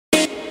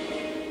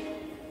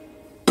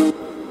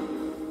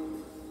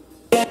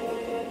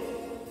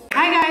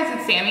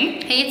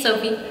Sammy. Hey, it's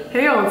Sophie.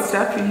 Hey, y'all, it's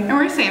Steffi. And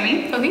we're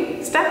Sammy, Sophie,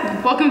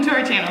 Steffi. Welcome to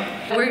our channel.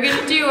 We're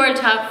gonna do our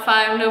top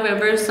 5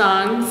 November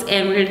songs,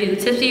 and we're gonna do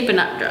the Tipsy but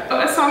not drunk.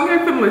 A song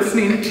I've been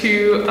listening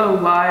to a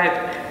lot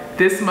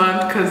this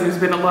month because there's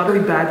been a lot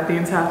of bad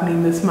things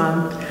happening this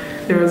month.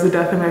 There was a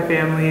death in my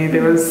family.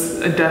 There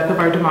was a death of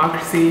our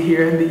democracy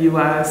here in the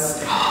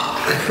US.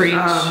 Preach.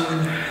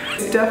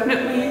 It's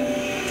definitely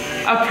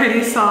a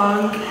pretty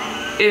song.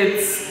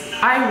 It's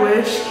I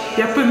Wish,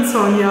 Yepun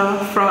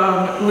Sonya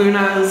from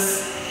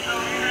Luna's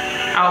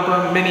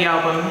album, mini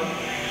album.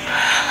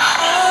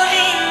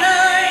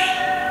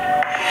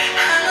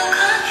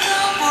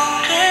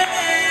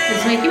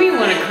 It's making me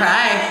want to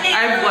cry.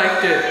 I've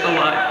liked it a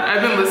lot.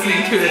 I've been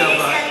listening to it a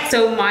lot.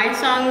 So my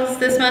songs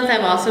this month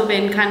have also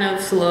been kind of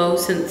slow,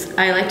 since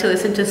I like to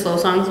listen to slow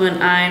songs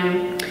when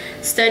I'm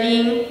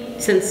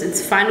studying, since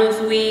it's finals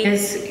week.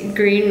 It's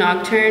Green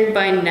Nocturne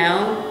by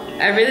Nell.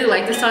 I really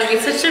like the song.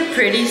 It's such a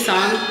pretty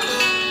song.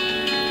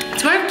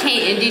 It's more of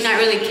K-indie, not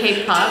really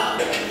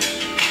K-pop.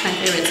 My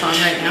favorite song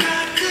right now.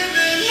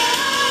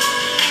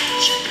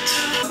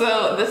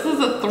 So this is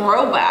a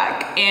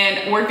throwback,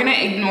 and we're gonna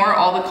ignore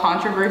all the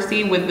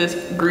controversy with this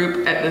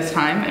group at this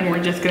time, and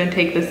we're just gonna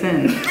take this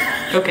in.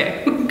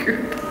 Okay.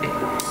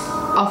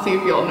 I'll see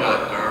if y'all know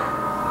it.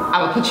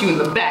 I will put you in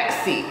the back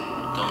seat.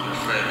 Don't be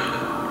afraid of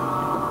it.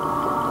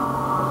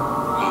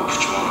 I'm gonna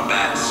put you on the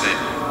back seat.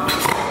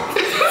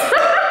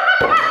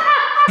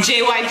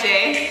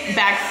 JYJ,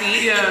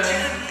 backseat. Yeah.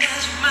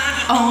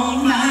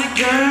 Oh my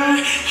girl.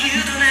 You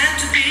don't have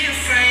to be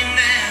afraid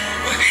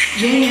now.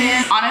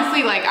 Yeah.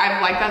 Honestly, like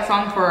I've liked that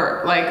song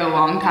for like a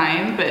long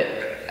time, but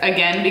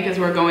again, because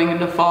we're going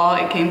into fall,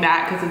 it came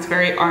back because it's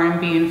very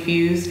R&B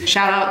infused.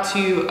 Shout out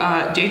to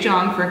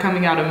Jae-jong for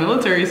coming out of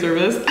military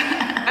service.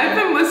 I've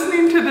been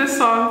listening to this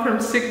song from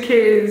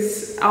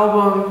sik-k's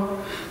album,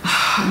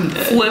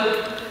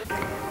 Flip.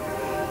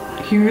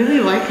 You really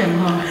like him,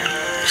 huh?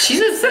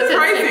 She's a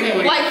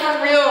Surprisingly. Like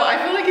for real, I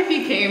feel like if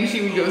he came,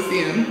 she would go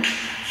see him.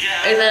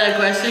 Is that a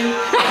question?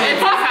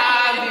 It's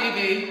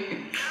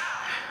Habibi.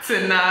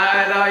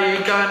 Tonight, are you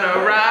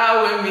gonna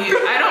ride with me?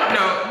 I don't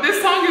know.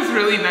 This song is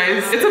really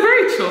nice. It's a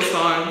very chill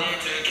song.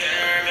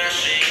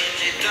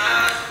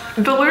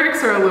 The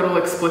lyrics are a little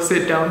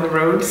explicit down the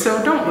road,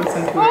 so don't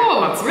listen to it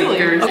on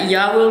speakers. Really?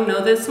 Y'all will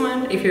know this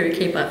one if you're a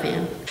K-pop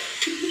fan.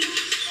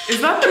 Is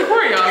that the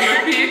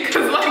choreography?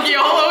 Because like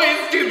y'all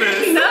always do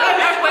this.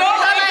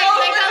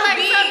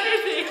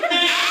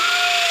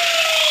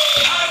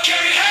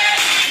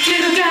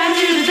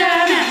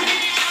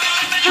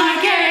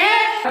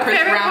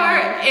 Favorite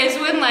part is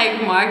when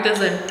like Mark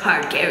does a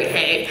hard carry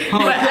hay.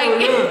 But like,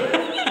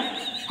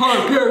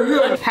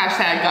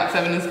 Hashtag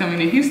 #7 is coming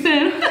to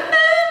Houston.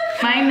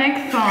 My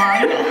next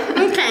song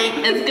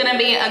is gonna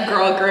be a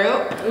girl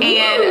group.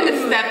 And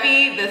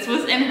Steffi, this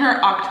was in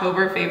her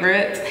October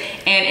favorites.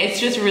 And it's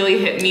just really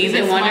hit me. Is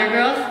it Wonder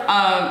Girls?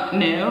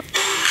 No.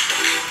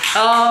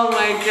 Oh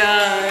my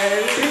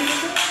god.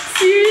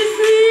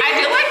 Seriously? I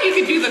feel like you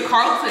could do the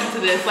Carlton to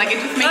this. Like it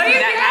just makes me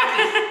that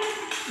happy.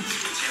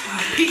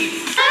 Peace.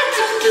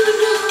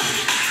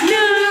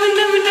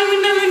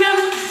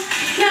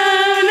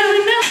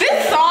 This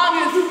song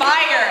is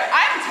fire.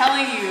 I'm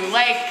telling you,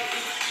 like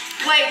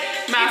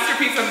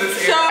Masterpiece of this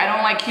so era. I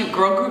don't like cute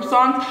girl group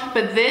songs,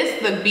 but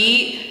this, the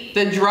beat,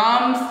 the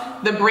drums,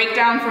 the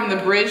breakdown from the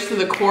bridge to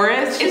the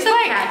chorus, It's so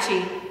like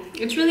catchy.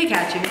 It's really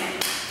catchy.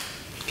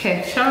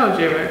 Okay, Shout out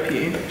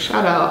JYP.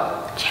 shout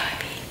out.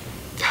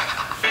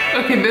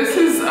 Okay, this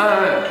is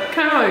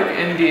kind of like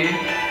indie.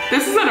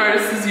 This is an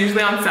artist who's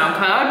usually on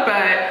SoundCloud,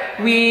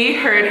 but we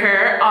heard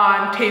her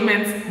on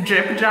Taemin's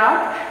Drip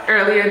Drop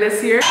earlier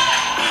this year.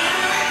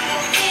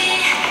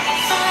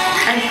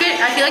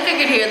 I feel like I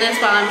could hear this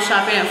while I'm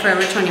shopping at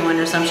Forever 21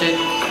 or some shit.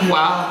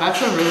 Wow,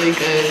 that's a really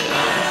good,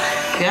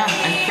 yeah.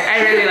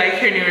 I really like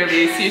her new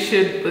release. You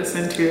should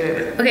listen to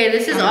it. Okay,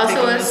 this is I'm gonna also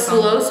take a this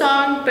song. slow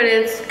song, but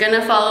it's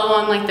gonna follow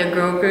on like the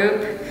girl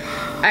group.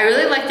 I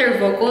really like their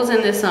vocals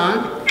in this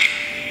song.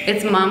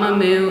 It's Mama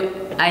Moo,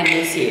 I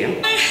Miss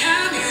You.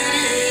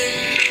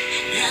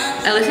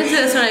 I listen to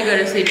this when I go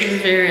to sleep because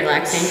it's very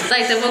relaxing.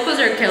 Like the vocals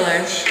are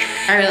killer.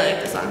 I really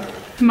like the song.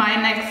 My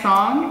next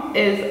song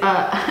is,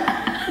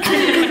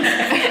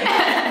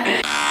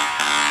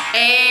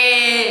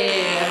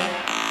 Hey,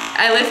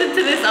 I listen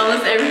to this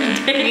almost every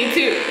day. me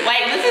too.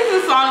 Like, this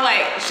is a song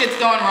like, shit's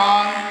going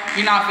wrong,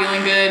 you're not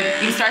feeling good,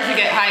 you start to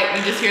get hyped,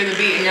 you just hear the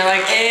beat and you're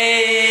like,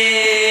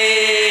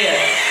 hey.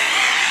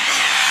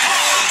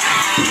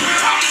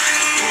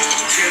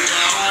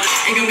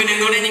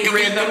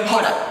 Rhythm,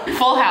 hold up.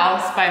 Full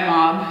House by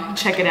Mob,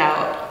 check it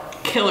out.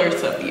 Killer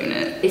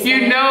subunit.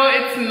 You know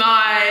it's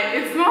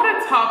not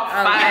a top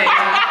 5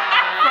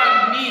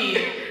 from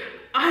me,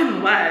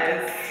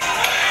 unless.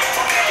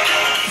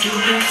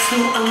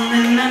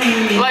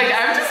 Like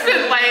I've just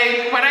been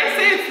like, when I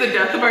say it's the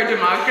death of our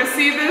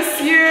democracy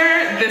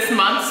this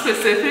month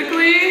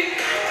specifically,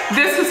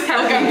 this was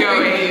kept me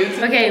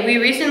going. Okay, we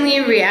recently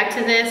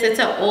reacted to this. It's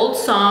an old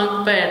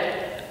song, but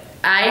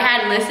I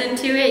hadn't listened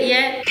to it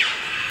yet.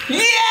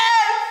 Yes!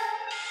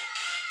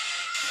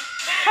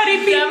 Party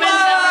people! Dumb and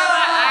Dumber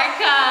by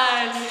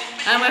Ikon.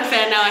 I'm a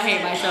fan now, I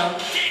hate myself.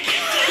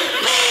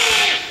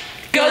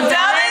 Go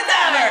Dumb and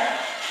Dumber!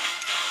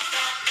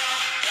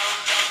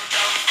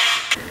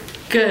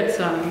 Good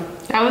song.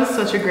 That was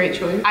such a great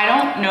choice. I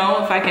don't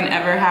know if I can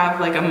ever have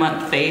like a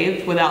month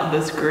fave without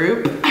this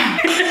group.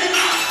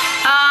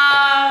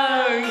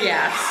 Oh,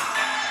 yes.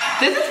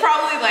 This is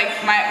probably like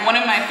one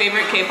of my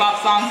favorite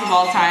K-pop songs of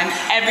all time.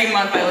 Every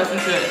month I listen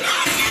to it.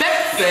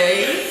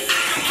 Tipsy.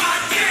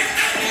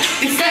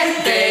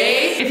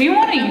 If you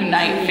want to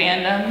unite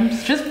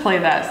fandoms, just play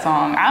that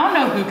song. I don't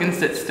know who can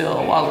sit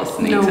still while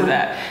listening to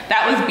that.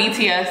 That was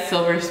BTS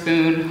Silver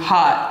Spoon,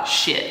 hot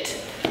shit.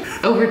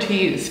 Over to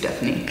you,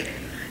 Stephanie.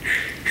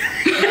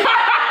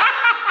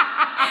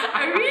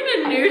 Are we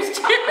in a news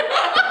channel?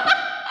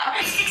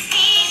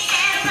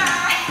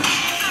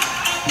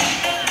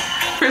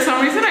 For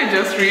some reason, I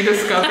just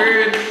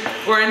rediscovered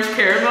Orange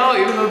Caramel,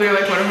 even though they're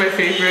like one of my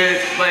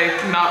favorite,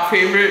 like not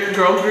favorite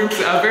girl groups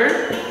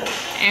ever.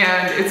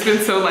 And it's been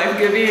so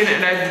life-giving,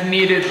 and I've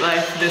needed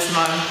life this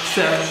month.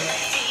 So,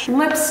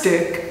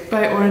 Lipstick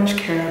by Orange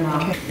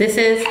Caramel. This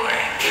is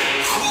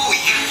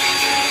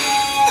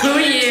Who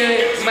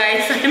You by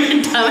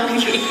Simon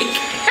Dominique.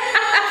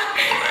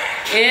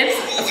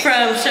 It's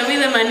from Show Me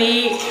the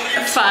Money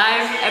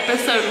 5,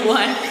 episode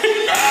 1.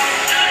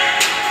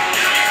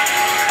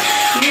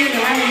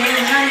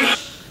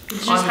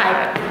 It's just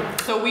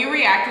hype. So we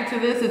reacted to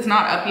this. It's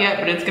not up yet,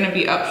 but it's gonna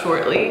be up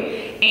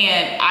shortly.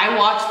 And I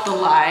watched the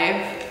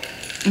live.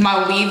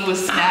 My weave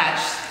was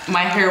snatched.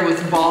 My hair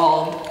was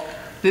bald.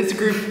 This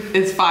group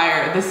is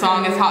fire. The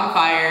song is hot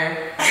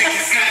fire.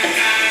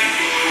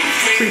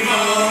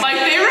 Like,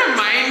 they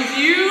remind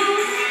you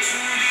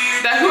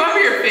that whoever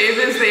your fave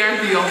is, they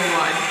aren't the only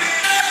one.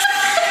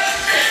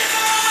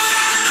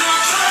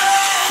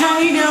 Now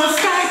you know,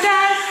 skydive.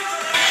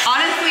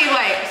 Honestly,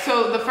 like,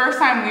 so the first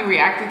time we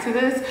reacted to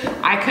this,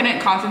 I couldn't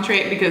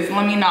concentrate because,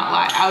 let me not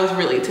lie, I was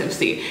really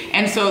tipsy.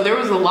 And so there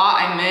was a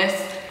lot I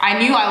missed. I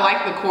knew I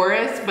liked the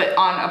chorus, but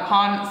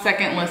upon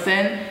second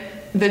listen,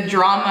 the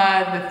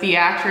drama, the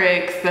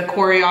theatrics, the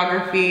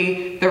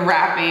choreography, the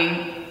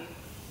rapping,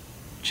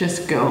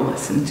 just go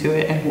listen to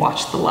it and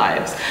watch the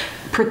lives,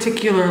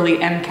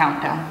 particularly M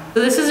Countdown.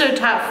 So this is our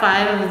top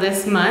 5 of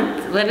this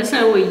month. Let us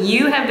know what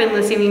you have been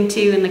listening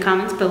to in the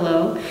comments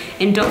below.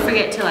 And don't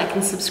forget to like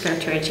and subscribe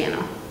to our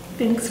channel.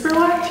 Thanks for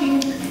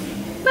watching.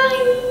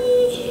 Bye.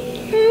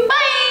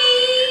 Bye.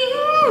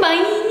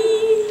 Bye.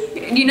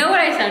 You know what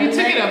I sounded You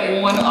took like? it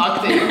up 1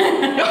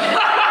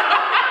 octave.